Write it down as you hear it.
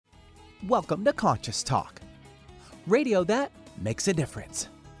Welcome to Conscious Talk, radio that makes a difference.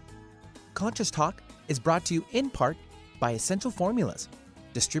 Conscious Talk is brought to you in part by Essential Formulas,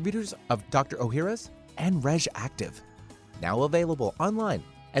 distributors of Dr. Ohhira's and Reg Active, now available online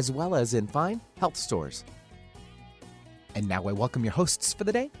as well as in fine health stores. And now I welcome your hosts for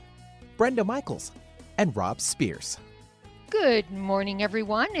the day, Brenda Michaels and Rob Spears. Good morning,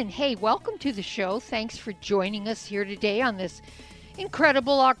 everyone, and hey, welcome to the show. Thanks for joining us here today on this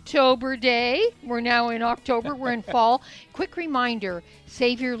incredible October day. We're now in October, we're in fall. Quick reminder,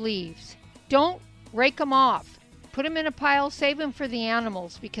 save your leaves. Don't rake them off. Put them in a pile, save them for the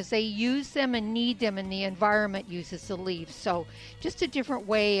animals because they use them and need them, and the environment uses the leaves. So just a different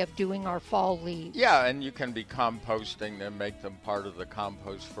way of doing our fall leaves. Yeah, and you can be composting them, make them part of the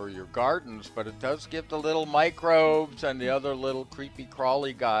compost for your gardens, but it does give the little microbes and the other little creepy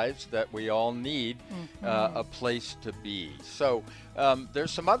crawly guys that we all need a place to be. So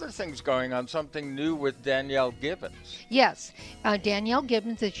there's some other things going on, something new with Danielle Gibbons. Yes, Danielle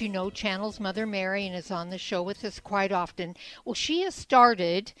Gibbons, as you know, channels Mother Mary and is on the show with us quite often. Well, she has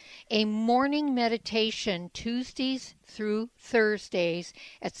started a morning meditation Tuesdays through Thursdays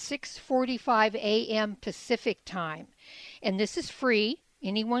at 6:45 a.m. Pacific time. And this is free.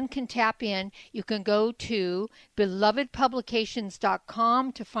 Anyone can tap in. You can go to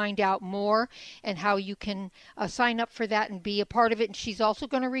belovedpublications.com to find out more and how you can sign up for that and be a part of it. And she's also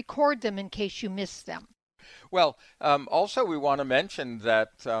going to record them in case you miss them. Well, also we want to mention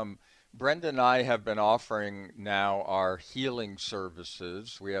that Brenda and I have been offering now our healing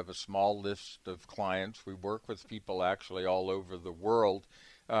services. We have a small list of clients. We work with people actually all over the world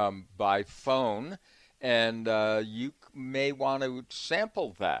by phone. And you may want to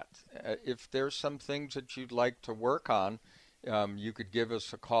sample that. If there's some things that you'd like to work on, you could give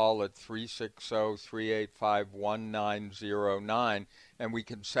us a call at 360-385-1909, and we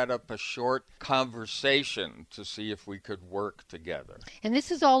can set up a short conversation to see if we could work together. And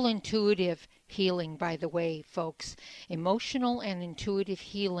this is all intuitive healing, by the way, folks. Emotional and intuitive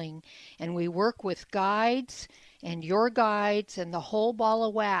healing. And we work with guides and your guides and the whole ball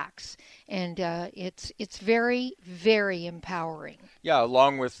of wax. And it's very, very empowering. Yeah,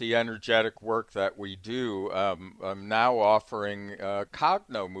 along with the energetic work that we do, I'm now offering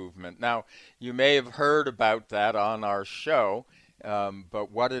Cogno Movement. Now, you may have heard about that on our show,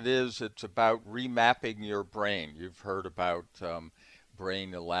 but what it is, it's about remapping your brain. You've heard about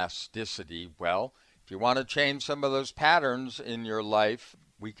brain elasticity. Well, if you want to change some of those patterns in your life,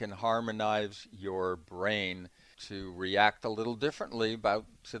 we can harmonize your brain to react a little differently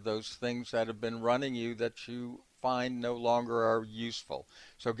to those things that have been running you that you find no longer are useful.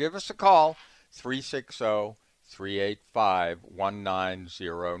 So give us a call,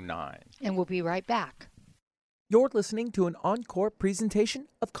 360-385-1909. And we'll be right back. You're listening to an encore presentation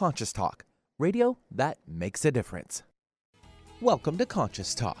of Conscious Talk, radio that makes a difference. Welcome to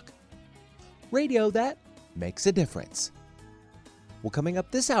Conscious Talk, radio that makes a difference. Well, coming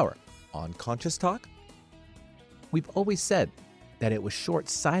up this hour on Conscious Talk, we've always said that it was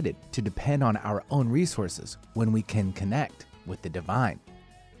short-sighted to depend on our own resources when we can connect with the divine.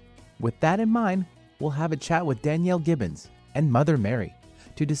 With that in mind, we'll have a chat with Danielle Gibbons and Mother Mary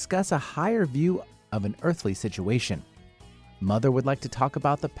to discuss a higher view of an earthly situation. Mother would like to talk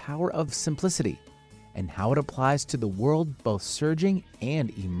about the power of simplicity and how it applies to the world both surging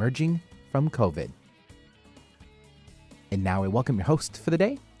and emerging from COVID. And now I welcome your host for the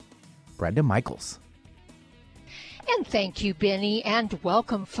day, Brenda Michaels. And thank you, Benny, and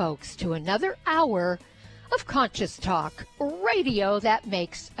welcome, folks, to another hour of Conscious Talk, radio that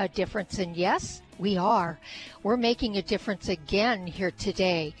makes a difference. And yes, we are. We're making a difference again here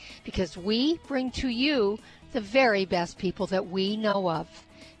today because we bring to you the very best people that we know of,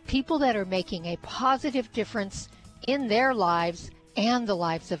 people that are making a positive difference in their lives and the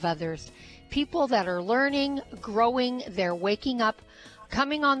lives of others, people that are learning, growing, they're waking up,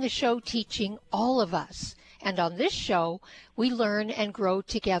 coming on the show, teaching all of us. And on this show, we learn and grow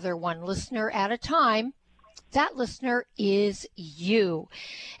together, one listener at a time. That listener is you.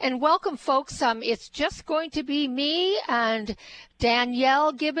 And welcome, folks. It's just going to be me and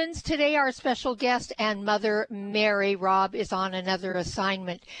Danielle Gibbons today, our special guest, and Mother Mary. Rob is on another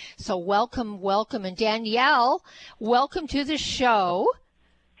assignment. So welcome, welcome. And Danielle, welcome to the show.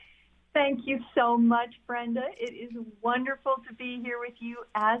 Thank you so much, Brenda. It is wonderful to be here with you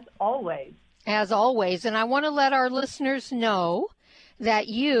as always. As always, and I want to let our listeners know that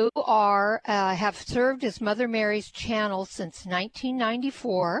you have served as Mother Mary's channel since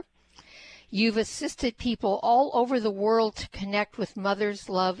 1994. You've assisted people all over the world to connect with Mother's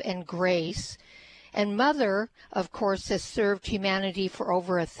love and grace. And Mother, of course, has served humanity for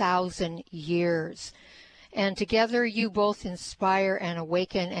over 1,000 years. And together you both inspire and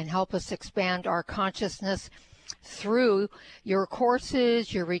awaken and help us expand our consciousness through your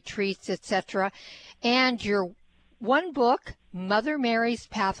courses, your retreats, etc. And your one book, Mother Mary's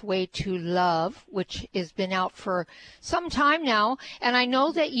Pathway to Love, which has been out for some time now. And I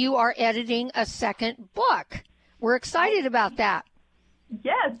know that you are editing a second book. We're excited about that.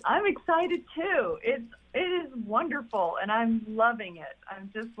 Yes, I'm excited too. It is wonderful, and I'm loving it.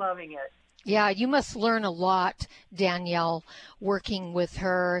 I'm just loving it. Yeah, you must learn a lot, Danielle, working with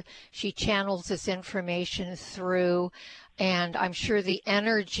her. She channels this information through, and I'm sure the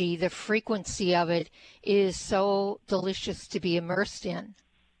energy, the frequency of it is so delicious to be immersed in.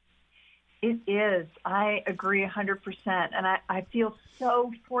 It is. I agree 100%. And I feel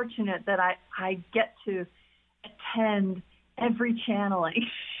so fortunate that I get to attend every channeling.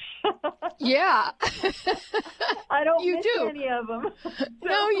 Yeah. I don't You miss do. any of them.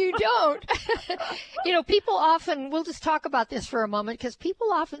 No, you don't. People often, we'll just talk about this for a moment, because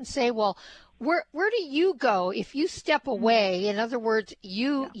people often say, well, where do you go if you step away? In other words,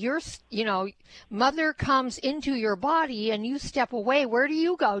 your Mother comes into your body and you step away. Where do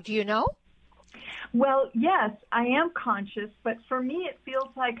you go? Do you know? Well, yes, I am conscious, but for me it feels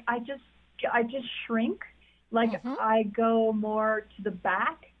like I just shrink. Like I go more to the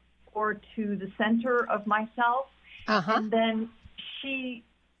back or to the center of myself, and then she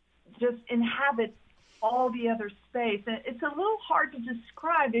just inhabits all the other space. And it's a little hard to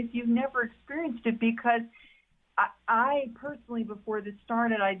describe if you've never experienced it, because I personally, before this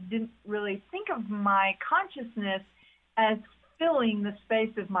started, I didn't really think of my consciousness as filling the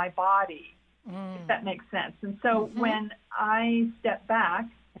space of my body, if that makes sense. And so when I step back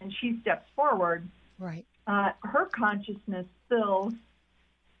and she steps forward, right, her consciousness fills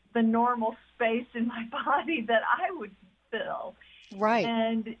the normal space in my body that I would fill. Right.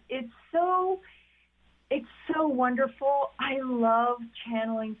 And it's so wonderful. I love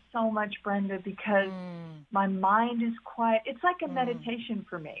channeling so much, Brenda, because my mind is quiet. It's like a meditation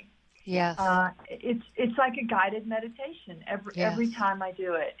for me. Yes. It's like a guided meditation every time I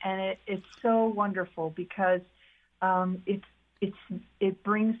do it. And it's so wonderful because it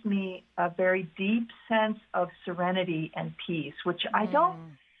brings me a very deep sense of serenity and peace, which I don't,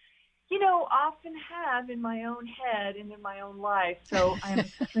 often have in my own head and in my own life. So I'm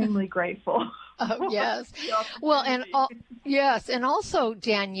extremely grateful. Oh, yes. Well, yes. And also,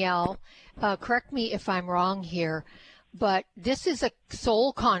 Danielle, correct me if I'm wrong here, but this is a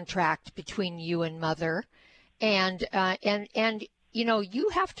soul contract between you and Mother. And you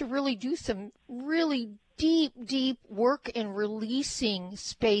have to really do some really deep work in releasing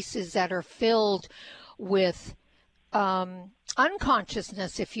spaces that are filled with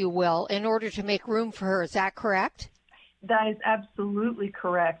unconsciousness, if you will, in order to make room for her. Is that correct? That is absolutely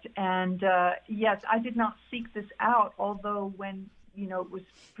correct. And yes, I did not seek this out, although when, it was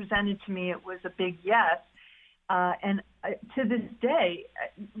presented to me, it was a big yes. And to this day,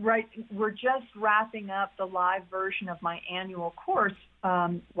 right, we're just wrapping up the live version of my annual course,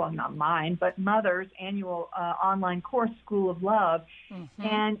 well, not mine, but Mother's annual online course, School of Love.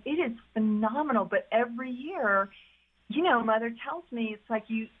 And it is phenomenal. But every year, Mother tells me it's like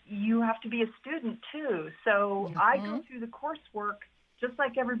you have to be a student too. So I go through the coursework just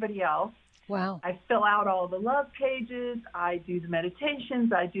like everybody else. Wow. I fill out all the love pages. I do the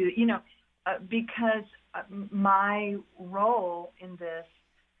meditations. I do, because my role in this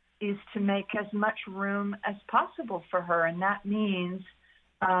is to make as much room as possible for her. And that means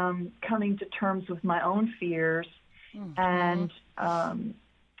coming to terms with my own fears and,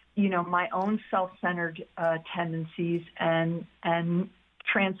 my own self-centered tendencies and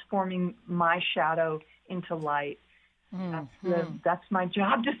transforming my shadow into light. That's my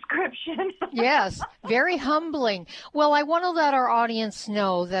job description. Yes, very humbling. Well, I want to let our audience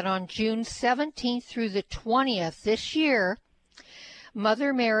know that on June 17th through the 20th this year,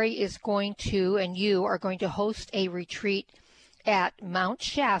 Mother Mary is going to, and you are going to host a retreat at Mount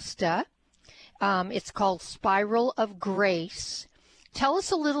Shasta. It's called Spiral of Grace. Tell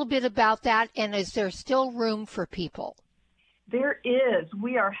us a little bit about that, and is there still room for people? There is.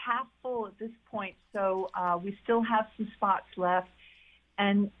 We are half full at this point, so we still have some spots left.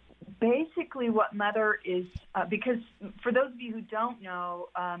 And basically what Mother is, because for those of you who don't know,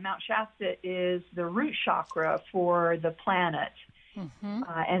 Mount Shasta is the root chakra for the planet.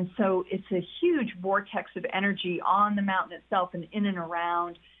 And so it's a huge vortex of energy on the mountain itself and in and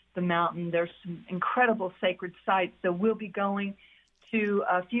around the mountain. There's some incredible sacred sites. So we'll be going to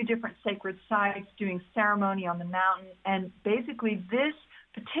a few different sacred sites, doing ceremony on the mountain. And basically this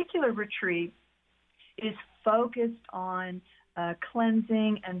particular retreat is focused on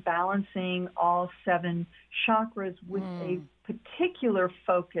cleansing and balancing all 7 chakras with a particular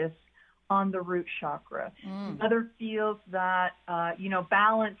focus on the root chakra. Mother feels that,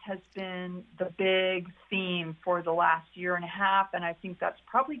 balance has been the big theme for the last year and a half, and I think that's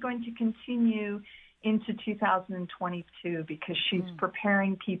probably going to continue into 2022 because she's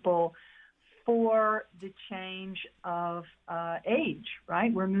preparing people for the change of age,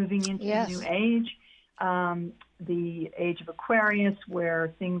 right? We're moving into a new age, the age of Aquarius, where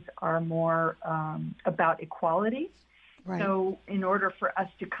things are more about equality. Right. So in order for us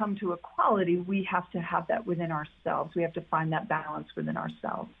to come to equality, we have to have that within ourselves. We have to find that balance within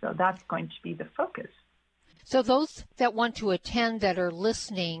ourselves. So that's going to be the focus. So those that want to attend that are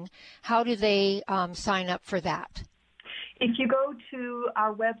listening, how do they sign up for that? If you go to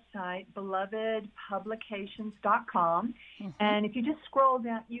our website, belovedpublications.com, and if you just scroll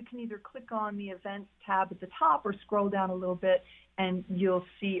down, you can either click on the events tab at the top or scroll down a little bit, and you'll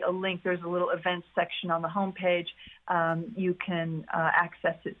see a link. There's a little events section on the homepage. You can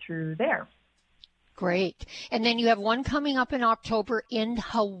access it through there. Great. And then you have one coming up in October in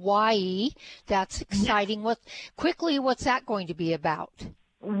Hawaii. That's exciting. What's that going to be about?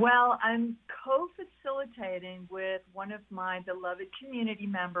 Well, I'm co-facilitating with one of my beloved community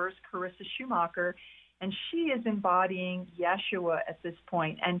members, Carissa Schumacher, and she is embodying Yeshua at this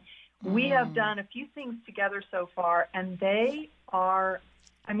point. And we have done a few things together so far, and they are,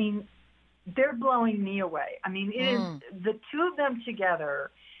 they're blowing me away. It is the two of them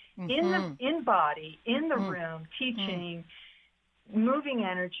together in body, in the room, teaching, moving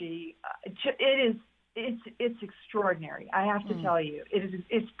energy. It's extraordinary. I have to tell you,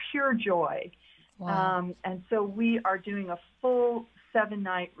 it's pure joy. Wow. And so we are doing a full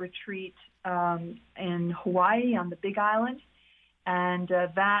 7-night retreat in Hawaii on the Big Island, and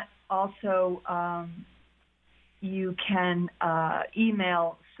that also you can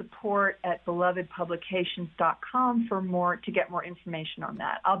email support@belovedpublications.com to get more information on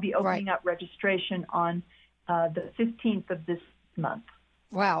that. I'll be opening up registration on the 15th of this month.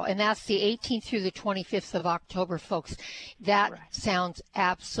 Wow, and that's the 18th through the 25th of October, folks. That sounds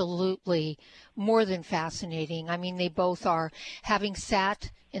absolutely more than fascinating. They both are. Having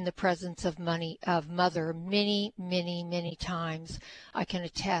sat in the presence of Mother many, many, many times, I can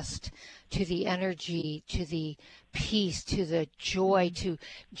attest to the energy, to the peace, to the joy, to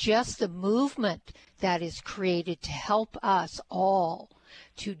just the movement that is created to help us all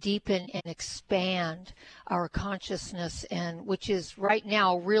to deepen and expand our consciousness, and which is right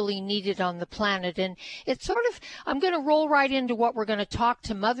now really needed on the planet. And it's I'm going to roll right into what we're going to talk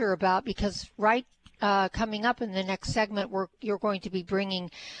to Mother about, because coming up in the next segment, you're going to be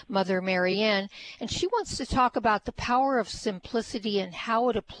bringing Mother Mary in, and she wants to talk about the power of simplicity and how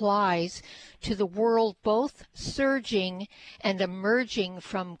it applies to the world both surging and emerging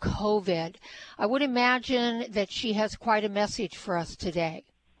from COVID. I would imagine that she has quite a message for us today.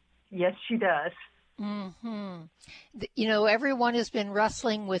 Yes, she does. Everyone has been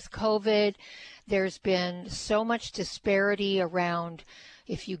wrestling with COVID. There's been so much disparity around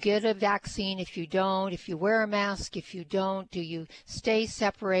if you get a vaccine, if you don't, if you wear a mask, if you don't, do you stay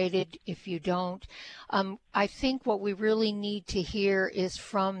separated if you don't? I think what we really need to hear is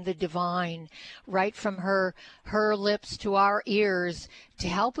from the divine, right from her lips to our ears, to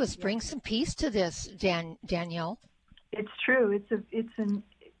help us bring some peace to this, Danielle. It's true.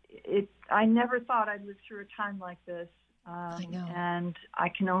 I never thought I'd live through a time like this. I know. And I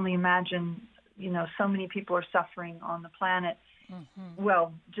can only imagine, so many people are suffering on the planet.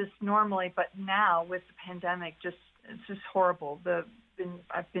 Well, just normally, but now with the pandemic, it's just horrible.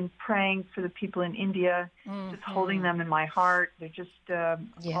 I've been praying for the people in India, just holding them in my heart. They're just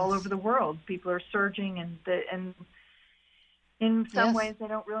all over the world. People are surging, and in some ways they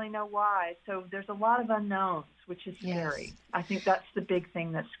don't really know why. So there's a lot of unknowns, which is scary. I think that's the big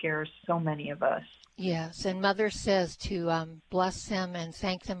thing that scares so many of us. Yes, and Mother says to bless them and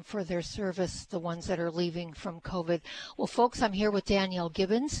thank them for their service, the ones that are leaving from COVID. Well, folks, I'm here with Danielle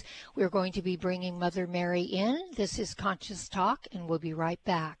Gibbons. We're going to be bringing Mother Mary in. This is Conscious Talk, and we'll be right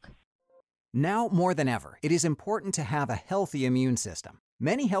back. Now more than ever, it is important to have a healthy immune system.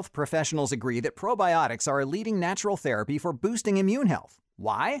 Many health professionals agree that probiotics are a leading natural therapy for boosting immune health.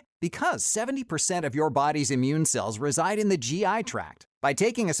 Why? Because 70% of your body's immune cells reside in the GI tract. By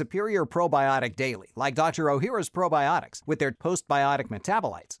taking a superior probiotic daily, like Dr. Ohhira's probiotics, with their postbiotic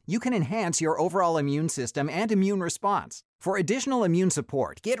metabolites, you can enhance your overall immune system and immune response. For additional immune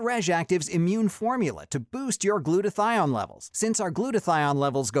support, get RegActive's Immune Formula to boost your glutathione levels, since our glutathione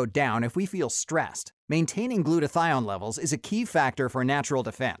levels go down if we feel stressed. Maintaining glutathione levels is a key factor for natural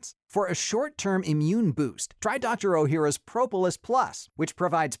defense. For a short-term immune boost, try Dr. Ohhira's Propolis Plus, which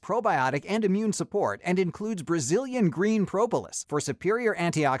provides probiotic and immune support and includes Brazilian green propolis for superior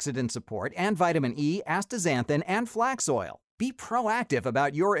antioxidant support and vitamin E, astaxanthin, and flax oil. Be proactive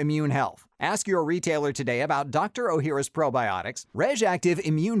about your immune health. Ask your retailer today about Dr. Ohhira's probiotics, RegActive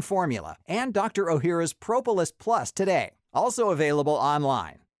Immune Formula, and Dr. Ohhira's Propolis Plus today. Also available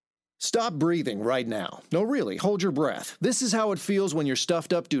online. Stop breathing right now. No, really, hold your breath. This is how it feels when you're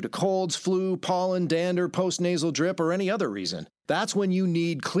stuffed up due to colds, flu, pollen, dander, postnasal drip, or any other reason. That's when you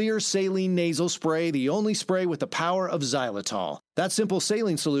need Clear Saline Nasal Spray, the only spray with the power of xylitol. That simple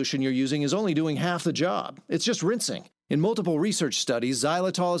saline solution you're using is only doing half the job. It's just rinsing. In multiple research studies,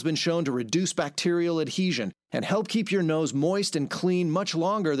 xylitol has been shown to reduce bacterial adhesion and help keep your nose moist and clean much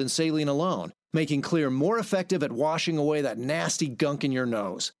longer than saline alone, making Clear more effective at washing away that nasty gunk in your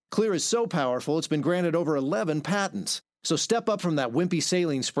nose. Clear is so powerful, it's been granted over 11 patents. So step up from that wimpy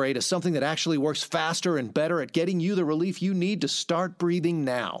saline spray to something that actually works faster and better at getting you the relief you need to start breathing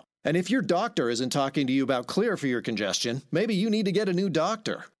now. And if your doctor isn't talking to you about Clear for your congestion, maybe you need to get a new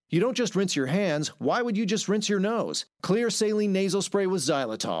doctor. You don't just rinse your hands. Why would you just rinse your nose? Clear Saline Nasal Spray with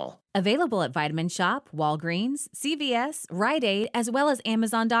xylitol. Available at Vitamin Shop, Walgreens, CVS, Rite Aid, as well as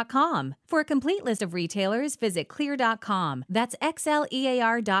Amazon.com. For a complete list of retailers, visit Clear.com. That's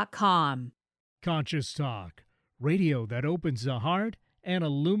XLEAR.com. Conscious Talk, radio that opens the heart and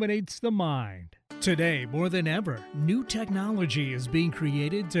illuminates the mind. Today, more than ever, new technology is being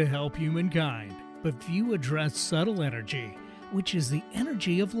created to help humankind. But few address subtle energy, which is the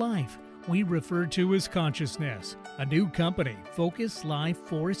energy of life we refer to as consciousness. A new company, Focus Life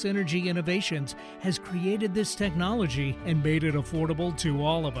Force Energy Innovations, has created this technology and made it affordable to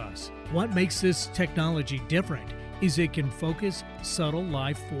all of us. What makes this technology different is it can focus subtle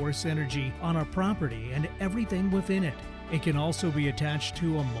life force energy on our property and everything within it. It can also be attached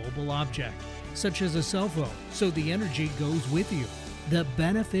to a mobile object, such as a cell phone, so the energy goes with you. The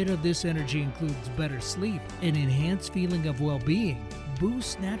benefit of this energy includes better sleep, an enhanced feeling of well-being,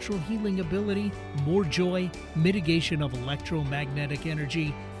 boosts natural healing ability, more joy, mitigation of electromagnetic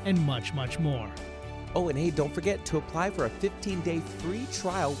energy, and much, much more. Oh, and hey, don't forget to apply for a 15-day free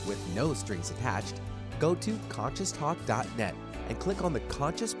trial with no strings attached. Go to ConsciousTalk.net and click on the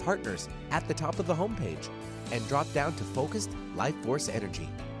Conscious Partners at the top of the homepage and drop down to Focused Life Force Energy.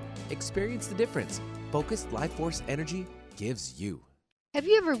 Experience the difference Focused Life Force Energy gives you. Have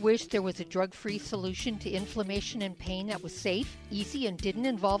you ever wished there was a drug-free solution to inflammation and pain that was safe, easy, and didn't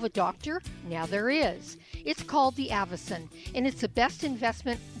involve a doctor? Now there is. It's called the Avicen, and it's the best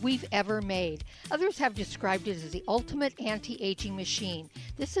investment we've ever made. Others have described it as the ultimate anti-aging machine.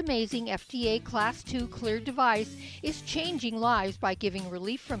 This amazing FDA Class II cleared device is changing lives by giving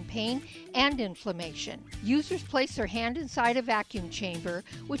relief from pain and inflammation. Users place their hand inside a vacuum chamber,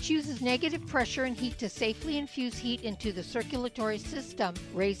 which uses negative pressure and heat to safely infuse heat into the circulatory system,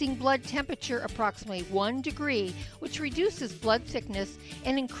 raising blood temperature approximately 1 degree, which reduces blood thickness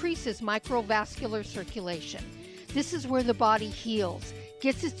and increases microvascular circulation. This is where the body heals,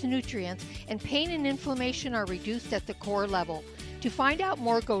 gets its nutrients, and pain and inflammation are reduced at the core level. To find out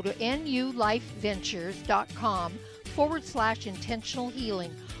more, go to nulifeventures.com/intentional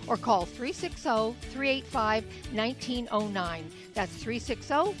healing or call 360-385-1909. That's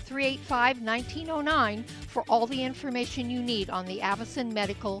 360-385-1909 for all the information you need on the Avicen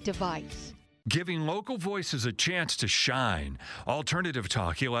medical device. Giving local voices a chance to shine. Alternative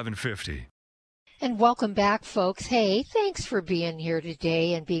Talk 1150. And welcome back, folks. Hey, thanks for being here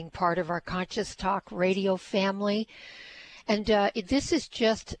today and being part of our Conscious Talk radio family. And this is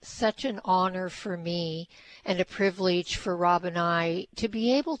just such an honor for me and a privilege for Rob and I to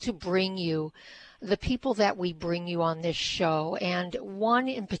be able to bring you the people that we bring you on this show. And one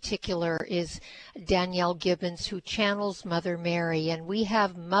in particular is Danielle Gibbons, who channels Mother Mary. And we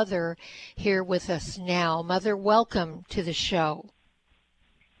have Mother here with us now. Mother, welcome to the show.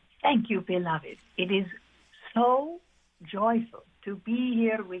 Thank you, beloved. It is so joyful to be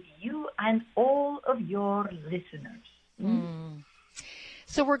here with you and all of your listeners.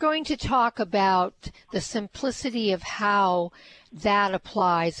 So we're going to talk about the simplicity of how that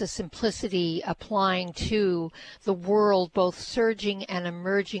applies, the simplicity applying to the world, both surging and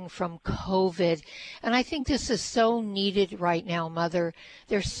emerging from COVID. And I think this is so needed right now, Mother.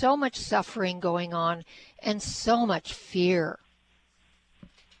 There's so much suffering going on and so much fear.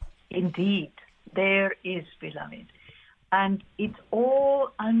 Indeed, there is, beloved. And it's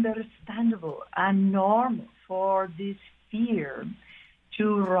all understandable and normal for this fear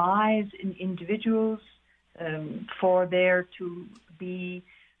to rise in individuals, for there to be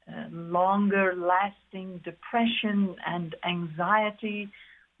longer-lasting depression and anxiety,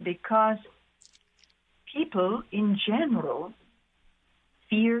 because people in general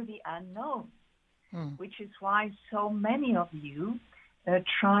fear the unknown, which is why so many of you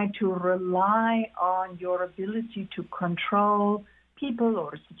try to rely on your ability to control people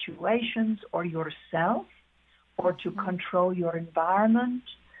or situations or yourself, or to control your environment,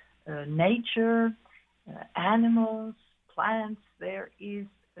 nature, animals, plants. There is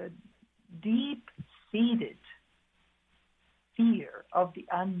a deep-seated fear of the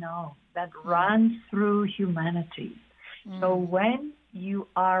unknown that runs through humanity. So when you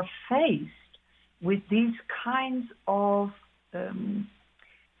are faced with these kinds of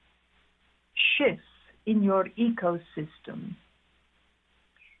shifts in your ecosystem,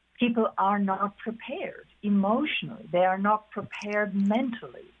 people are not prepared emotionally. They are not prepared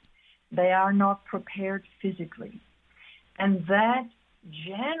mentally. They are not prepared physically. And that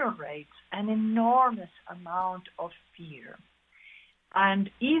generates an enormous amount of fear. And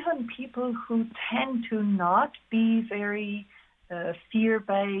even people who tend to not be very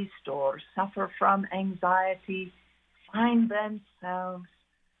fear-based or suffer from anxiety find themselves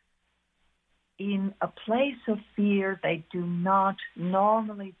in a place of fear they do not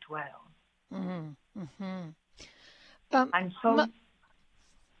normally dwell. And so,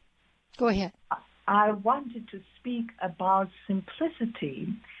 go ahead. I wanted to speak about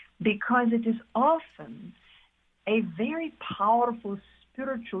simplicity because it is often a very powerful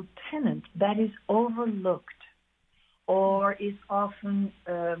spiritual tenet that is overlooked or is often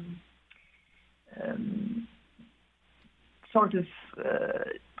sort of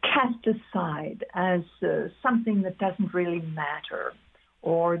cast aside as something that doesn't really matter,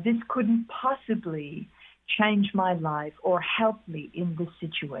 or this couldn't possibly change my life or help me in this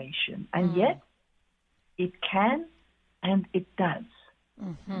situation. And yet, it can and it does.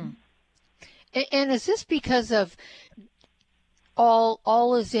 And is this because of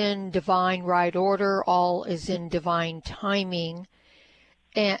all is in divine right order, all is in divine timing,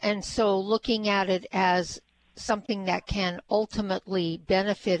 and so looking at it as something that can ultimately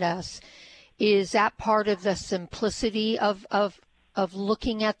benefit us, is that part of the simplicity of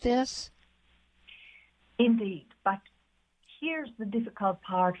looking at this? Indeed, but here's the difficult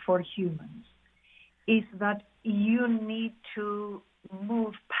part for humans, is that you need to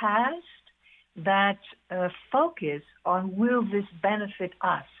move past that focus on will this benefit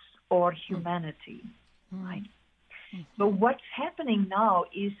us or humanity, right? But what's happening now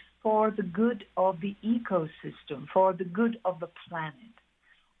is for the good of the ecosystem, for the good of the planet,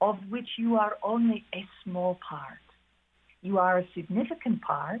 of which you are only a small part. You are a significant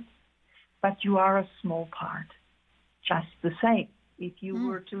part, but you are a small part, just the same. If you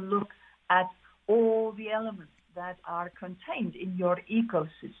were to look at all the elements that are contained in your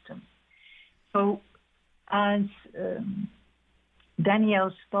ecosystem. So as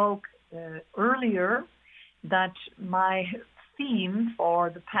Danielle spoke earlier, that my theme for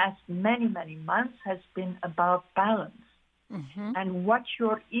the past many, many months has been about balance. And what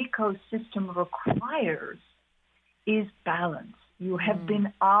your ecosystem requires is balance. You have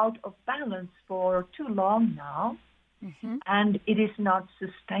been out of balance for too long now, and it is not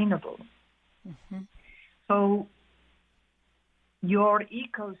sustainable. So your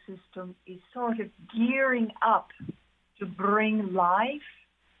ecosystem is sort of gearing up to bring life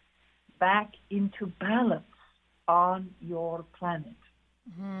back into balance on your planet.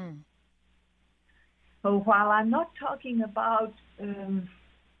 So while I'm not talking about,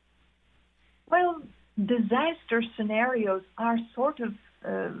 disaster scenarios are sort of,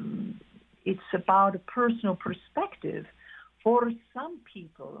 it's about a personal perspective. For some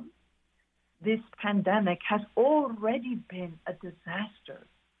people, this pandemic has already been a disaster.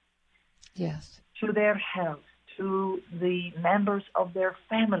 Yes. To their health, to the members of their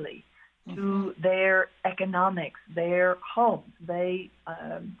family, to their economics, their homes. They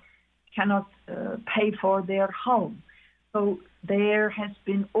cannot pay for their home. So there has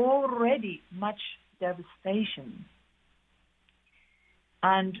been already much devastation.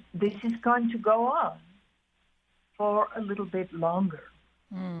 And this is going to go on for a little bit longer.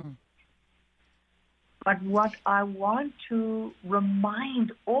 But what I want to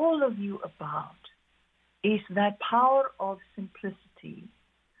remind all of you about is that power of simplicity.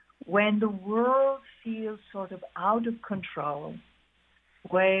 When the world feels sort of out of control,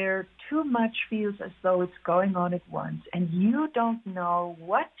 where too much feels as though it's going on at once, and you don't know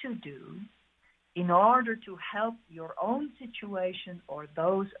what to do in order to help your own situation or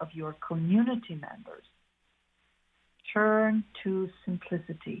those of your community members, turn to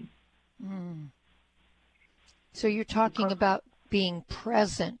simplicity. So you're talking about being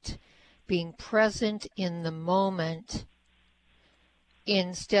present in the moment,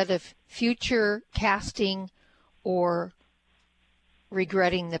 instead of future casting or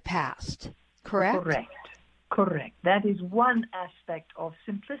regretting the past, correct? Correct. That is one aspect of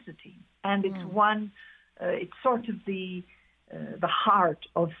simplicity, and it's it's sort of the heart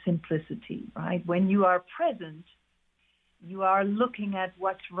of simplicity, right? When you are present, you are looking at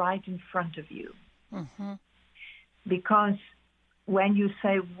what's right in front of you. Mm-hmm. Because when you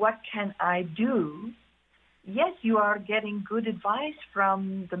say, what can I do? Yes, you are getting good advice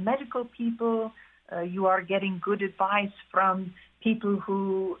from the medical people. You are getting good advice from people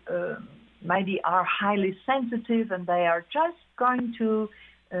who maybe are highly sensitive and they are just going to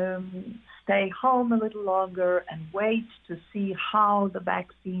stay home a little longer and wait to see how the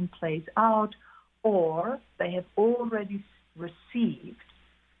vaccine plays out, or they have already received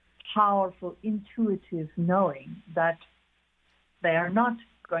powerful, intuitive knowing that they are not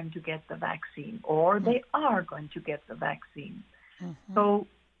going to get the vaccine, or they are going to get the vaccine. Mm-hmm. So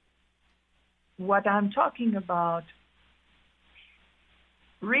what I'm talking about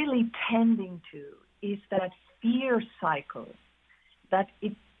really tending to is that fear cycle, that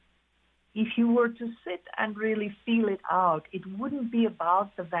if you were to sit and really feel it out, it wouldn't be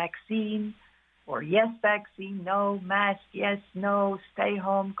about the vaccine or yes, vaccine, no, mask, yes, no, stay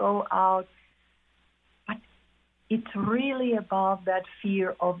home, go out. But it's really about that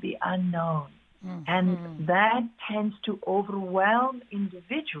fear of the unknown. Mm-hmm. And that tends to overwhelm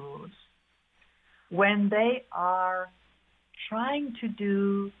individuals when they are trying to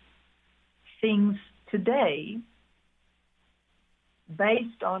do things today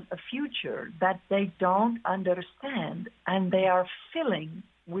based on a future that they don't understand, and they are filling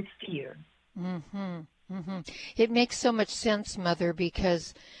with fear. Mm-hmm. Mm-hmm. It makes so much sense, Mother,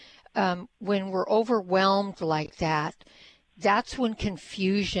 because when we're overwhelmed like that, that's when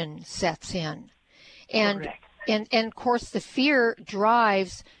confusion sets in. And of course, the fear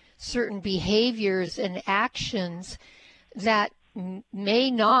drives certain behaviors and actions that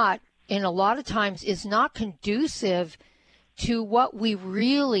may not, and a lot of times is not conducive to what we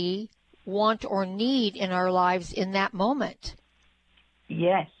really want or need in our lives in that moment.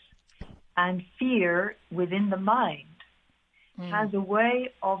 Yes. And fear within the mind has a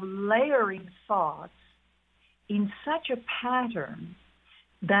way of layering thoughts in such a pattern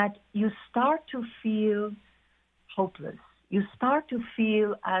that you start to feel hopeless. You start to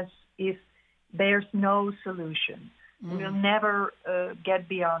feel as if there's no solution. We'll never get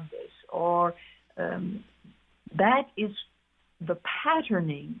beyond this. Or that is the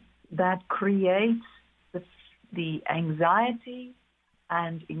patterning that creates the anxiety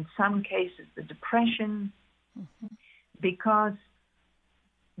and in some cases the depression, because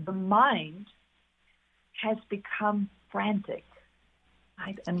the mind has become frantic.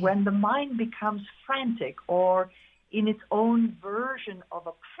 Right? And when the mind becomes frantic or in its own version of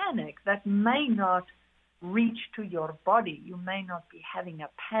a panic that may not reach to your body, you may not be having a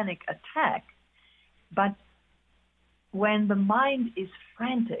panic attack, but when the mind is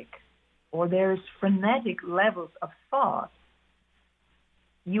frantic or there's frenetic levels of thought,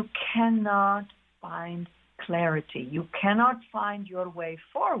 you cannot find clarity. You cannot find your way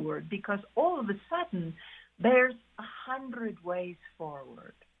forward because all of a sudden there's 100 ways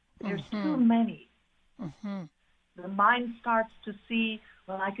forward. There's too many. The mind starts to see,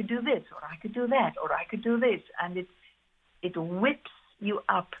 well, I could do this, or I could do that, or I could do this, and it whips you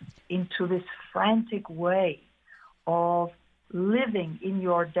up into this frantic way of living in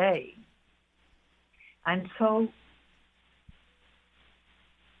your day. And so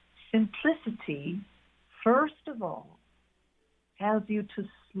simplicity, first of all, tells you to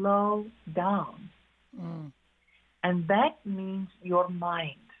slow down. And that means your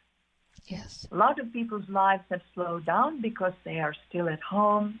mind. Yes. A lot of people's lives have slowed down because they are still at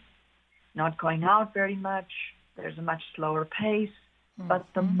home, not going out very much. There's a much slower pace. But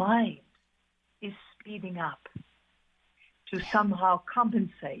the mind is speeding up to somehow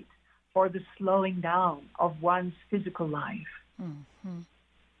compensate for the slowing down of one's physical life.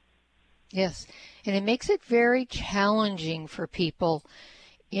 Yes, and it makes it very challenging for people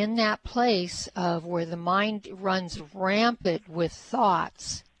in that place of where the mind runs rampant with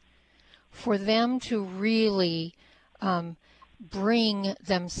thoughts, for them to really bring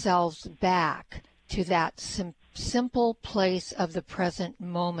themselves back to that simple place of the present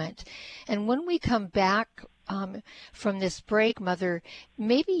moment. And when we come back from this break, Mother,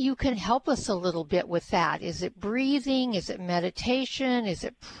 maybe you can help us a little bit with that. Is it breathing? Is it meditation? Is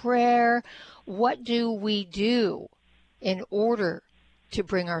it prayer? What do we do in order to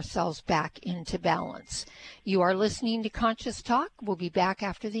bring ourselves back into balance? You are listening to Conscious Talk. We'll be back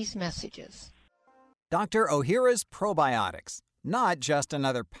after these messages. Dr. Ohhira's Probiotics. not just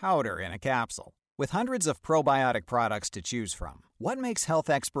another powder in a capsule. With hundreds of probiotic products to choose from, what makes health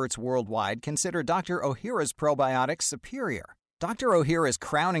experts worldwide consider Dr. Ohhira's probiotics superior? Dr. Ohhira's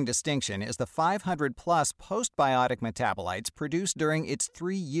crowning distinction is the 500-plus postbiotic metabolites produced during its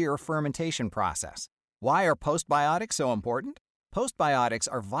 3-year fermentation process. Why are postbiotics so important? Postbiotics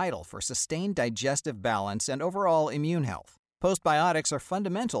are vital for sustained digestive balance and overall immune health. Postbiotics are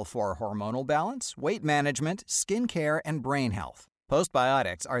fundamental for hormonal balance, weight management, skin care, and brain health.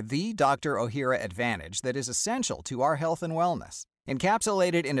 Postbiotics are the Dr. Ohhira advantage that is essential to our health and wellness.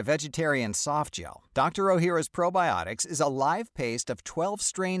 Encapsulated in a vegetarian soft gel, Dr. Ohhira's Probiotics is a live paste of 12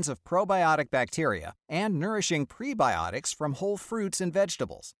 strains of probiotic bacteria and nourishing prebiotics from whole fruits and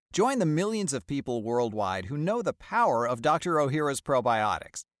vegetables. Join the millions of people worldwide who know the power of Dr. Ohhira's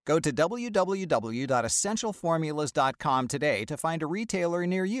probiotics. Go to www.essentialformulas.com today to find a retailer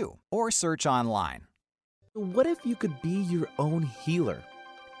near you or search online. What if you could be your own healer?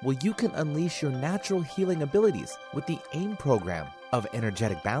 Well, you can unleash your natural healing abilities with the AIM program of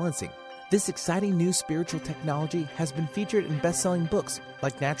energetic balancing. This exciting new spiritual technology has been featured in best-selling books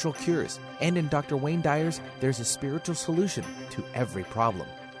like Natural Cures, and in Dr. Wayne Dyer's There's a Spiritual Solution to Every Problem.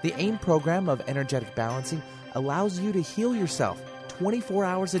 The AIM program of energetic balancing allows you to heal yourself 24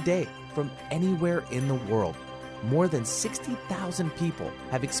 hours a day from anywhere in the world. More than 60,000 people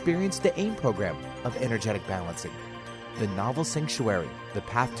have experienced the AIM program of energetic balancing. The novel Sanctuary, The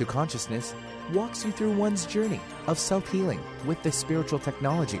Path to Consciousness, walks you through one's journey of self-healing with this spiritual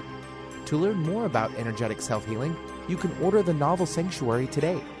technology. To learn more about energetic self-healing, you can order the novel Sanctuary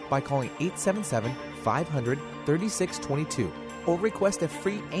today by calling 877-500-3622 or request a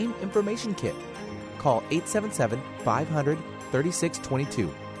free AIM information kit. Call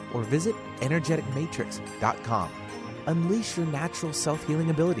 877-500-3622 or visit energeticmatrix.com. Unleash your natural self-healing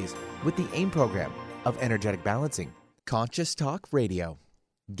abilities with the AIM program of energetic balancing. Conscious Talk Radio.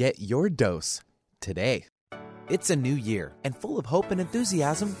 Get your dose today. It's a new year and full of hope and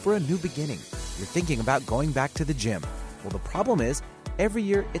enthusiasm for a new beginning. You're thinking about going back to the gym. Well, the problem is, every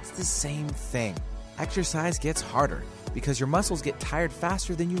year it's the same thing. Exercise gets harder because your muscles get tired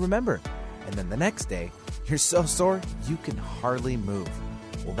faster than you remember. And then the next day, you're so sore you can hardly move.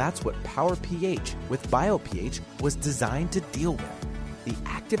 Well, that's what Power pH with BioPH was designed to deal with. The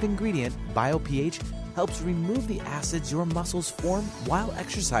active ingredient, BioPH, helps remove the acids your muscles form while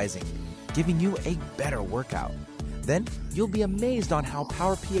exercising, giving you a better workout. Then you'll be amazed on how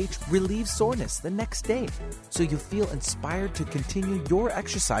Power pH relieves soreness the next day, so you feel inspired to continue your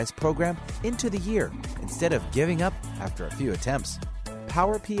exercise program into the year instead of giving up after a few attempts.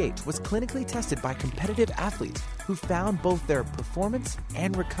 Power pH was clinically tested by competitive athletes who found both their performance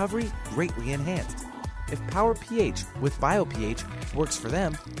and recovery greatly enhanced. If Power pH with BioPH works for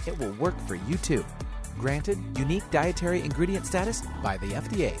them, it will work for you too. Granted unique dietary ingredient status by the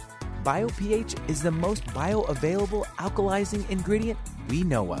FDA. BioPH is the most bioavailable alkalizing ingredient we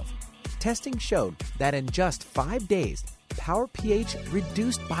know of. Testing showed that in just 5 days, Power pH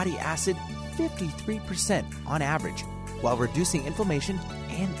reduced body acid 53% on average, while reducing inflammation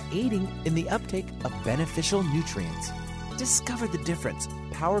and aiding in the uptake of beneficial nutrients. Discover the difference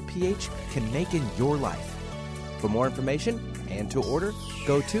Power pH can make in your life. For more information and to order,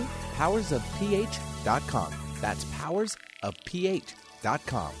 go to powersofph.com. That's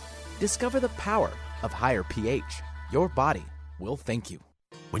powersofph.com. Discover the power of higher pH. Your body will thank you.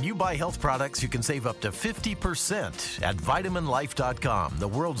 When you buy health products, you can save up to 50% at VitaminLife.com, the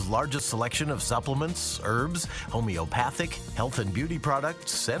world's largest selection of supplements, herbs, homeopathic, health and beauty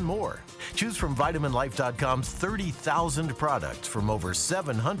products, and more. Choose from VitaminLife.com's 30,000 products from over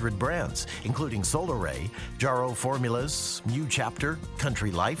 700 brands, including Solaray, Jarrow Formulas, New Chapter,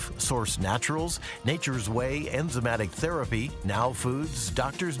 Country Life, Source Naturals, Nature's Way, Enzymatic Therapy, Now Foods,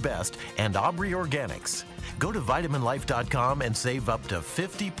 Doctor's Best, and Aubrey Organics. Go to VitaminLife.com and save up to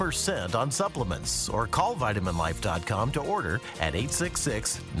 50% on supplements, or call VitaminLife.com to order at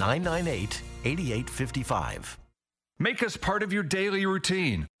 866-998-8855. Make us part of your daily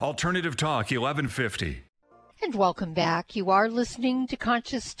routine. Alternative Talk 1150. And welcome back. You are listening to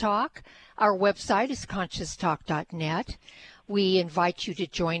Conscious Talk. Our website is conscioustalk.net. We invite you to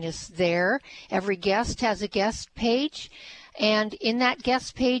join us there. Every guest has a guest page. And in that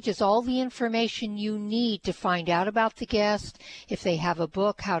guest page is all the information you need to find out about the guest. If they have a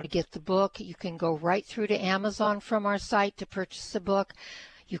book, how to get the book. You can go right through to Amazon from our site to purchase the book.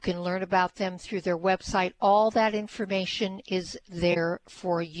 You can learn about them through their website. All that information is there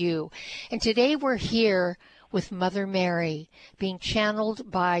for you. And today we're here with Mother Mary, being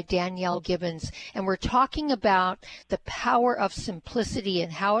channeled by Danielle Gibbons. And we're talking about the power of simplicity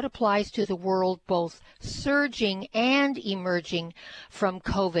and how it applies to the world, both surging and emerging from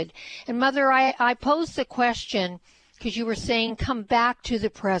COVID. And Mother, I posed the question because you were saying come back to the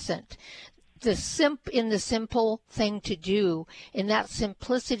present. The simple thing to do in that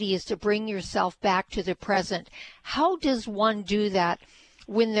simplicity is to bring yourself back to the present. How does one do that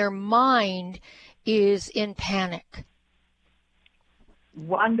when their mind is in panic?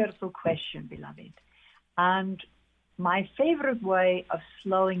 Wonderful question, beloved. And my favorite way of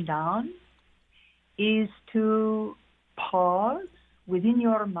slowing down is to pause within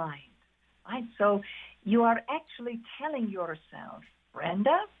your mind. Right? So you are actually telling yourself,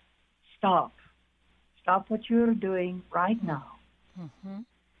 Brenda, stop. Stop what you're doing right now. Mm-hmm.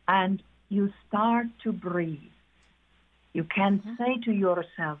 And you start to breathe. You can say to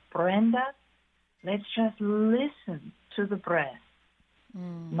yourself, Brenda, let's just listen to the breath.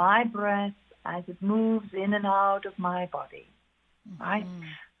 My breath as it moves in and out of my body. Right?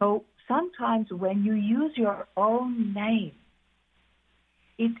 So sometimes when you use your own name,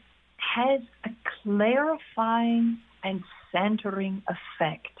 it has a clarifying and centering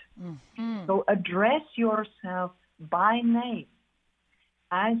effect. So address yourself by name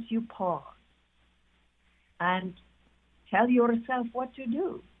as you pause and tell yourself what to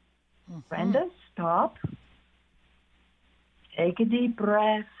do. Brenda, stop. Take a deep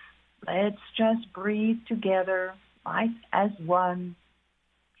breath. Let's just breathe together, right, as one.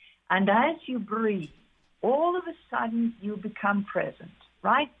 And as you breathe, all of a sudden you become present.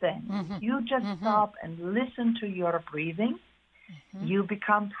 Right then, you just stop and listen to your breathing. You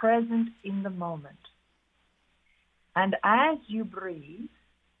become present in the moment. And as you breathe,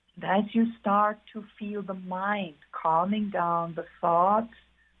 and as you start to feel the mind calming down, the thoughts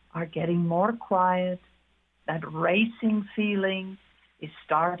are getting more quiet, that racing feeling is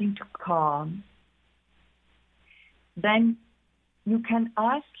starting to calm, then you can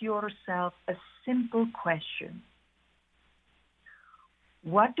ask yourself a simple question.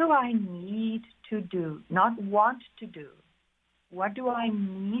 What do I need to do? Not want to do. What do I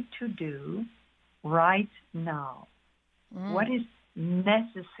need to do right now? What is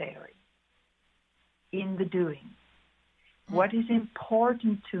necessary in the doing? What is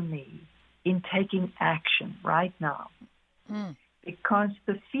important to me in taking action right now? Because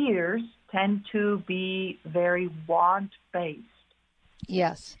the fears tend to be very want-based.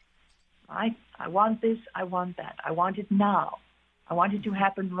 Yes. I want this, I want that. I want it now. I want it to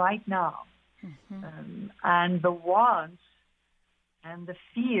happen right now. And the wants and the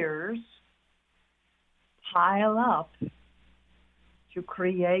fears pile up to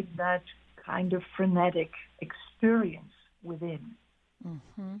create that kind of frenetic experience within.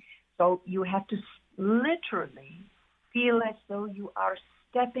 So you have to literally feel as though you are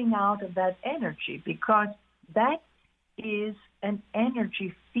stepping out of that energy, because that is an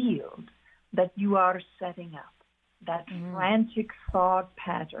energy field that you are setting up. That frantic thought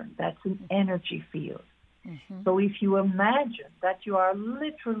pattern, that's an energy field. So if you imagine that you are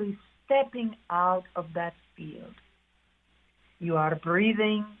literally stepping out of that field, you are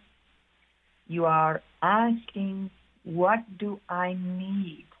breathing, you are asking, what do I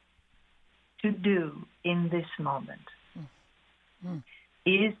need to do in this moment?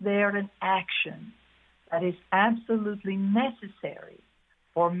 Is there an action that is absolutely necessary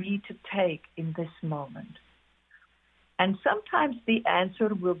for me to take in this moment? And sometimes the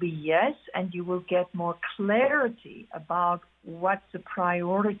answer will be yes, and you will get more clarity about what's a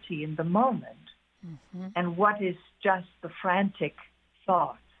priority in the moment and what is just the frantic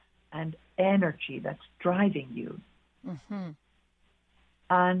thoughts and energy that's driving you.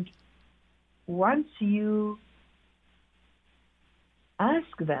 And once you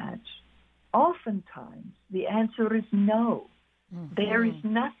ask that, oftentimes the answer is no. There is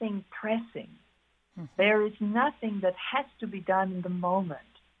nothing pressing. There is nothing that has to be done in the moment.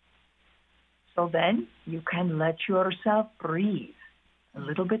 So then you can let yourself breathe a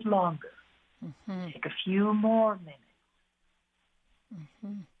little bit longer. Take a few more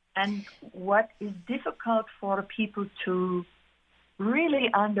minutes. And what is difficult for people to really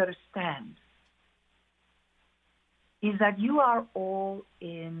understand is that you are all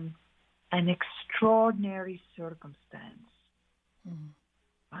in an extraordinary circumstance.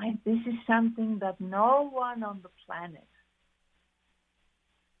 Right? This is something that no one on the planet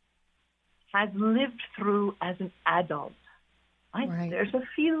has lived through as an adult. Right? There's a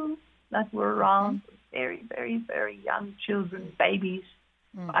few that were around, very, very, very young children, babies,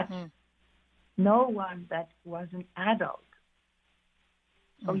 but no one that was an adult.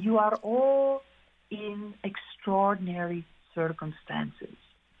 So you are all in extraordinary circumstances.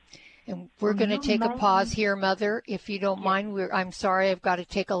 And we're going to take a pause here, Mother, if you don't mind. I'm sorry, I've got to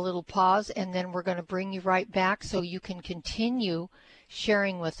take a little pause, and then we're going to bring you right back so you can continue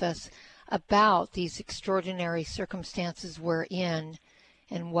sharing with us about these extraordinary circumstances we're in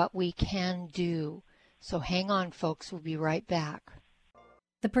and what we can do. So hang on, folks. We'll be right back.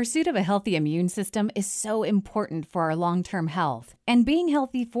 The pursuit of a healthy immune system is so important for our long-term health. And being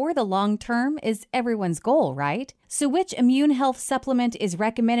healthy for the long term is everyone's goal, right? So which immune health supplement is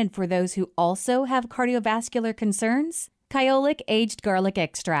recommended for those who also have cardiovascular concerns? Kyolic Aged Garlic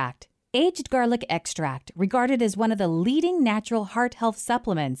Extract. Aged garlic extract, regarded as one of the leading natural heart health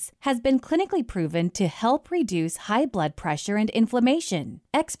supplements, has been clinically proven to help reduce high blood pressure and inflammation.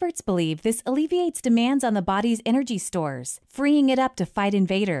 Experts believe this alleviates demands on the body's energy stores, freeing it up to fight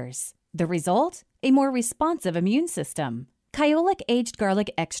invaders. The result? A more responsive immune system. Kyolic Aged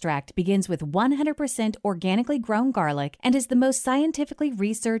Garlic Extract begins with 100% organically grown garlic and is the most scientifically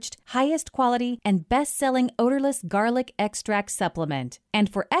researched, highest quality, and best-selling odorless garlic extract supplement.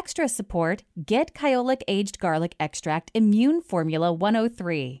 And for extra support, get Kyolic Aged Garlic Extract Immune Formula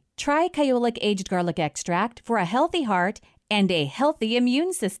 103. Try Kyolic Aged Garlic Extract for a healthy heart and a healthy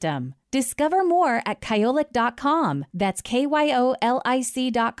immune system. Discover more at kyolic.com. That's KYOLIC.com.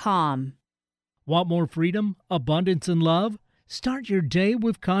 Want more freedom, abundance, and love? Start your day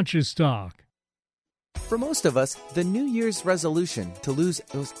with Conscious Talk. For most of us, the New Year's resolution to lose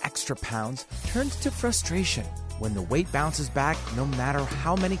those extra pounds turns to frustration when the weight bounces back no matter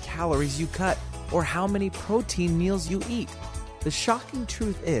how many calories you cut or how many protein meals you eat. The shocking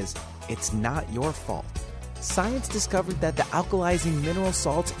truth is, it's not your fault. Science discovered that the alkalizing mineral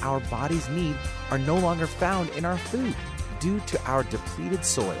salts our bodies need are no longer found in our food due to our depleted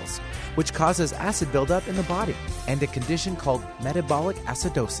soils, which causes acid buildup in the body and a condition called metabolic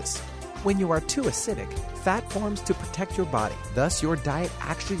acidosis. When you are too acidic, fat forms to protect your body. Thus, your diet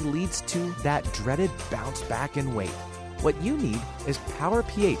actually leads to that dreaded bounce back in weight. What you need is Power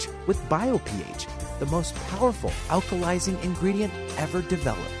pH with BioPH, the most powerful alkalizing ingredient ever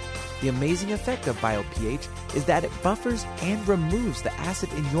developed. The amazing effect of BioPH is that it buffers and removes the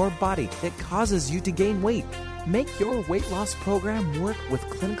acid in your body that causes you to gain weight. Make your weight loss program work with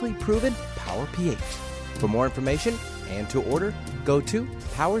clinically proven Power pH. For more information and to order, go to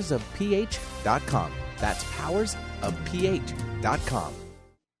powersofph.com. That's powersofph.com.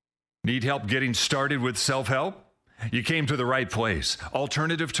 Need help getting started with self-help? You came to the right place.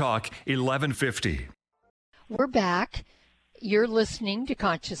 Alternative Talk 1150. We're back. You're listening to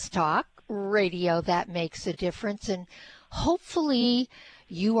Conscious Talk, radio that makes a difference, and hopefully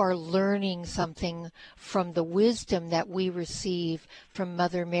you are learning something from the wisdom that we receive from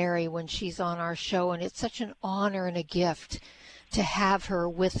Mother Mary when she's on our show, and it's such an honor and a gift to have her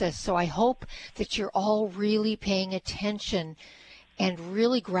with us. So I hope that you're all really paying attention and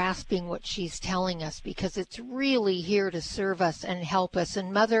really grasping what she's telling us, because it's really here to serve us and help us.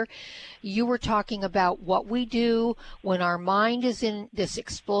 And Mother, you were talking about what we do when our mind is in this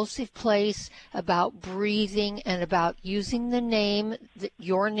explosive place, about breathing and about using the name,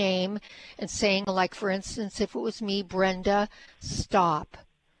 your name, and saying, like, for instance, if it was me, Brenda, stop.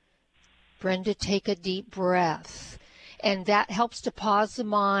 Brenda, take a deep breath. And that helps to pause the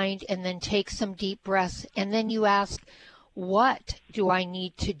mind and then take some deep breaths. And then you ask, what do I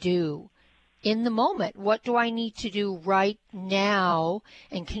need to do in the moment? What do I need to do right now?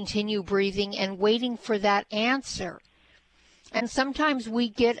 And continue breathing and waiting for that answer. And sometimes we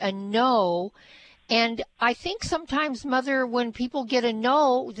get a no. And I think sometimes, Mother, when people get a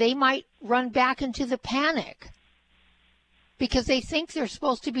no, they might run back into the panic because they think they're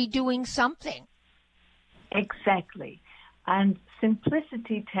supposed to be doing something. Exactly. And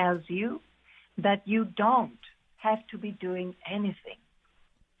simplicity tells you that you don't have to be doing anything.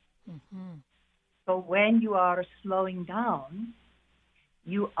 Mm-hmm. So when you are slowing down,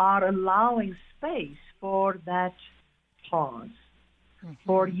 you are allowing space for that pause,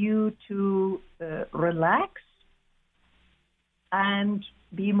 for you to relax and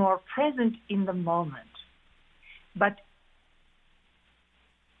be more present in the moment. But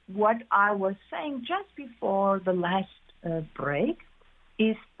what I was saying just before the last break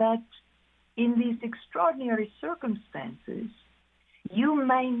is that in these extraordinary circumstances, you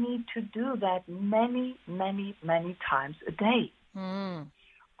may need to do that many, many, many times a day.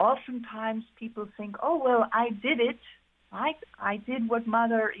 Oftentimes people think, oh, well, I did it. I did what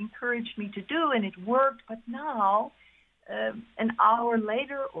Mother encouraged me to do, and it worked. But now, an hour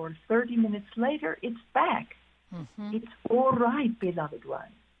later or 30 minutes later, it's back. Mm-hmm. It's all right, beloved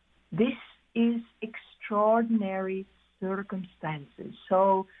ones. This is extraordinary circumstances.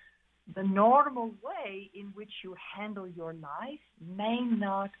 So the normal way in which you handle your life may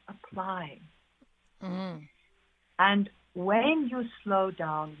not apply. And when you slow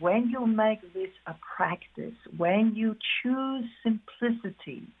down, when you make this a practice, when you choose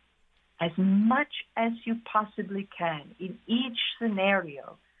simplicity as much as you possibly can in each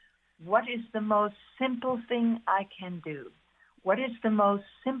scenario, what is the most simple thing I can do? What is the most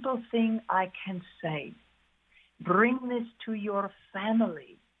simple thing I can say? Bring this to your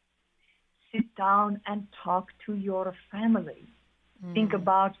family. Sit down and talk to your family. Think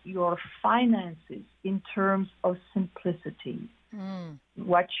about your finances in terms of simplicity.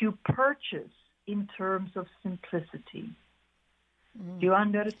 What you purchase in terms of simplicity. Do you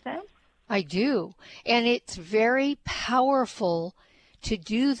understand? I do. And it's very powerful to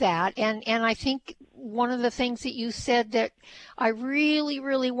do that. And I think one of the things that you said that I really,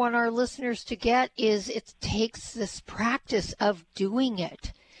 really want our listeners to get is it takes this practice of doing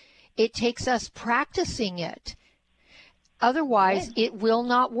it. It takes us practicing it. Otherwise, it will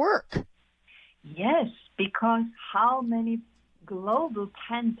not work. Yes, because how many global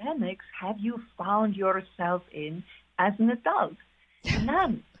pandemics have you found yourself in as an adult?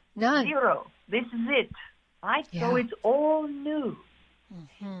 None. Zero. This is it. Right? Yeah. So it's all new.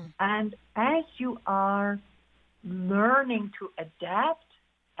 And as you are learning to adapt,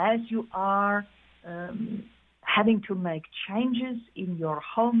 as you are having to make changes in your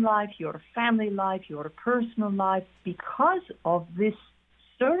home life, your family life, your personal life, because of this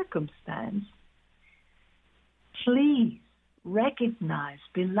circumstance, please recognize,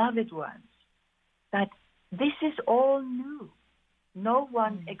 beloved ones, that this is all new. No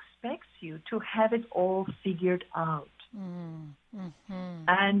one expects you to have it all figured out.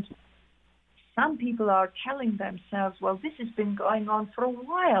 And some people are telling themselves, well, this has been going on for a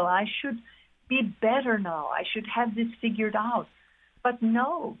while. I should be better now. I should have this figured out. But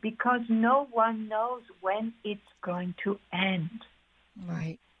no, because no one knows when it's going to end.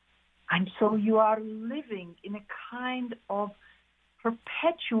 Right. And so you are living in a kind of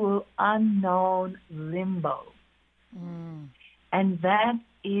perpetual unknown limbo. And that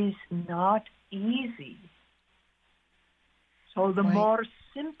is not easy. So the more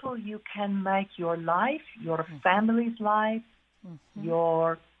simple you can make your life, your family's life,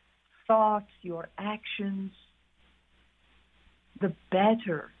 your thoughts, your actions, the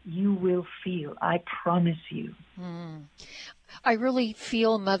better you will feel. I promise you. I really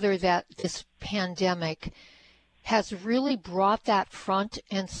feel, Mother, that this pandemic has really brought that front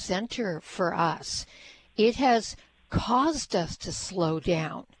and center for us. It has caused us to slow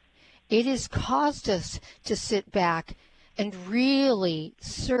down. It has caused us to sit back and really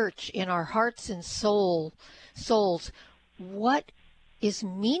search in our hearts and souls what is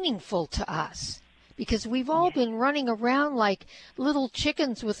meaningful to us. Because we've all been running around like little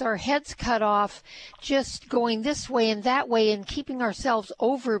chickens with our heads cut off, just going this way and that way and keeping ourselves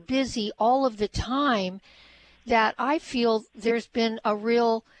over busy all of the time, that I feel there's been a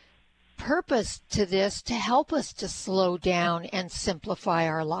real purpose to this to help us to slow down and simplify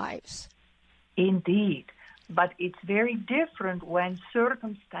our lives. Indeed. But it's very different when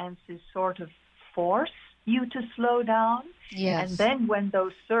circumstances sort of force you to slow down. Yes. And then when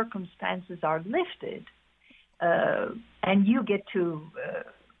those circumstances are lifted and you get to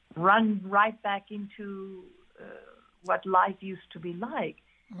run right back into what life used to be like,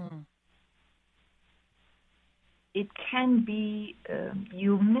 it can be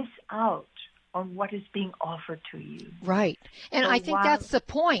you miss out on what is being offered to you. Right. And so I think that's the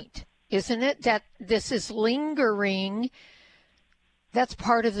point, isn't it? That this is lingering. That's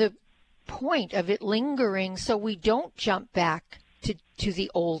part of the point of it lingering, so we don't jump back to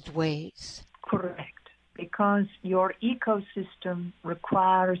the old ways. Correct. Because your ecosystem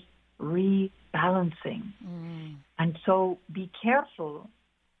requires rebalancing. And so be careful.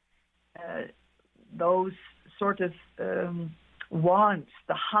 Those sort of wants,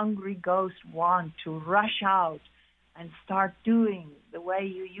 the hungry ghost want to rush out and start doing the way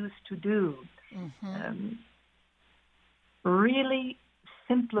you used to do. Really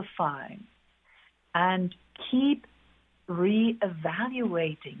simplify and keep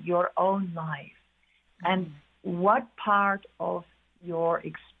re-evaluating your own life and what part of your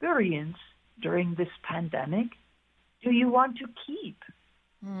experience during this pandemic do you want to keep?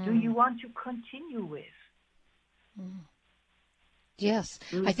 Do you want to continue with? Yes,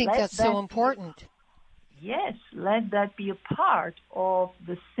 I think that's so important. Yes, let that be a part of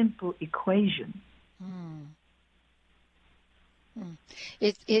the simple equation.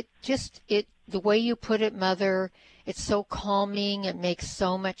 The way you put it, Mother, it's so calming. It makes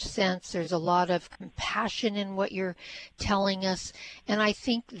so much sense. There's a lot of compassion in what you're telling us. And I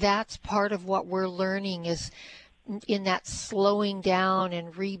think that's part of what we're learning is in that slowing down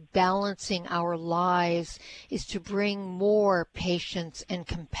and rebalancing our lives is to bring more patience and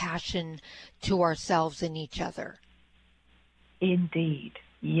compassion to ourselves and each other. Indeed,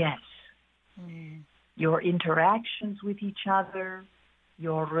 yes. Your interactions with each other,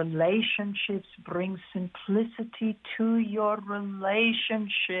 your relationships bring simplicity to your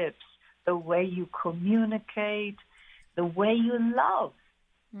relationships, the way you communicate, the way you love.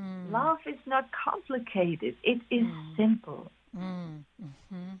 Love is not complicated. It is simple.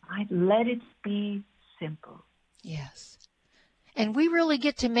 Right? Let it be simple. Yes. And we really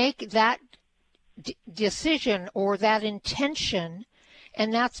get to make that decision or that intention,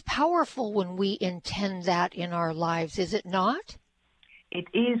 and that's powerful when we intend that in our lives, is it not? It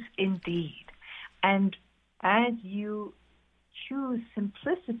is indeed. And as you choose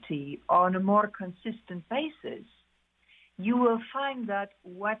simplicity on a more consistent basis, you will find that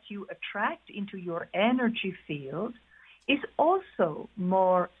what you attract into your energy field is also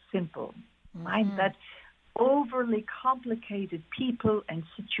more simple, right? That overly complicated people and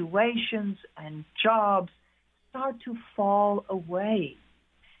situations and jobs start to fall away.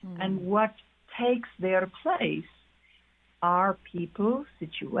 And what takes their place are people,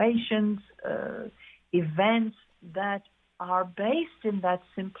 situations, events that are based in that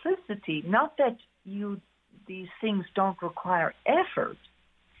simplicity. Not that these things don't require effort,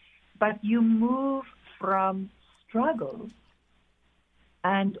 but you move from struggle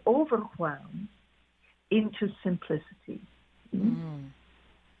and overwhelm into simplicity.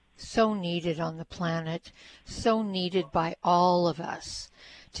 So needed on the planet, so needed by all of us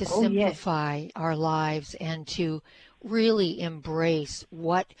to simplify our lives and to really embrace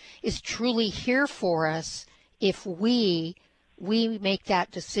what is truly here for us if we make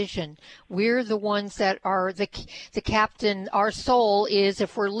that decision. We're the ones that are the captain. Our soul is,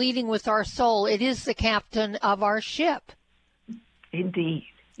 if we're leading with our soul, it is the captain of our ship. Indeed.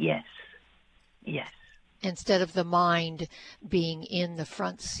 Yes. Yes. Instead of the mind being in the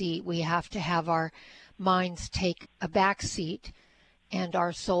front seat, we have to have our minds take a back seat and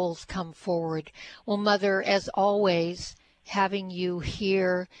our souls come forward. Well, Mother, as always, having you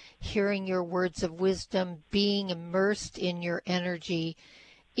here, hearing your words of wisdom, being immersed in your energy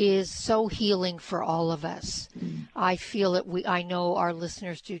is so healing for all of us. I feel it. I know our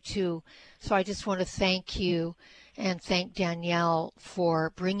listeners do too. So I just want to thank you and thank Danielle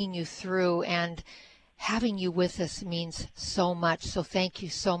for bringing you through, and having you with us means so much. So thank you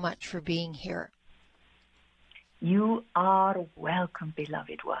so much for being here. You are welcome,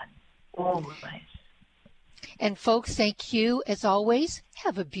 beloved one. Always. And folks, thank you as always.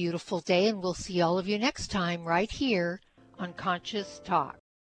 Have a beautiful day, and we'll see all of you next time right here on Conscious Talk.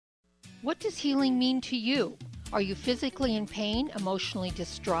 What does healing mean to you? Are you physically in pain, emotionally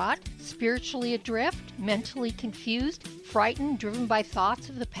distraught, spiritually adrift, mentally confused, frightened, driven by thoughts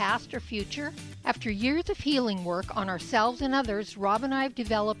of the past or future? After years of healing work on ourselves and others, Rob and I have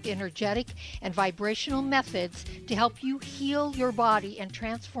developed energetic and vibrational methods to help you heal your body and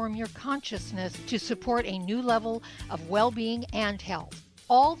transform your consciousness to support a new level of well-being and health.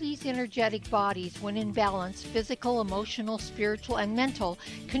 All these energetic bodies, when in balance, physical, emotional, spiritual, and mental,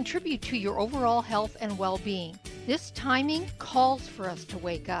 contribute to your overall health and well-being. This timing calls for us to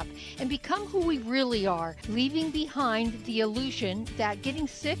wake up and become who we really are, leaving behind the illusion that getting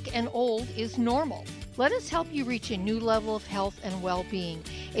sick and old is normal. Let us help you reach a new level of health and well-being,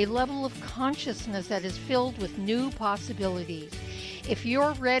 a level of consciousness that is filled with new possibilities. If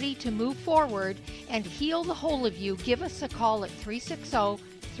you're ready to move forward and heal the whole of you, give us a call at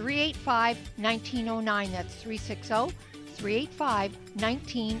 360-385-1909. That's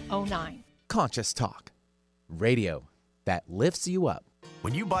 360-385-1909. Conscious Talk, radio that lifts you up.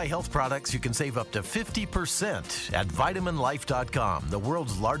 When you buy health products, you can save up to 50% at VitaminLife.com, the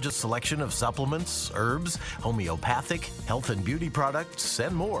world's largest selection of supplements, herbs, homeopathic, health and beauty products,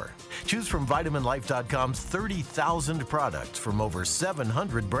 and more. Choose from VitaminLife.com's 30,000 products from over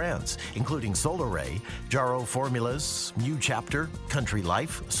 700 brands, including Solaray, Jarrow Formulas, New Chapter, Country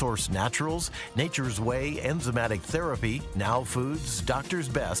Life, Source Naturals, Nature's Way, Enzymatic Therapy, Now Foods, Doctor's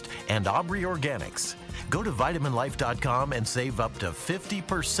Best, and Aubrey Organics. Go to VitaminLife.com and save up to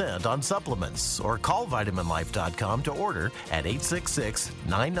 50% on supplements, or call VitaminLife.com to order at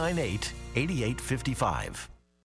 866-998-8855.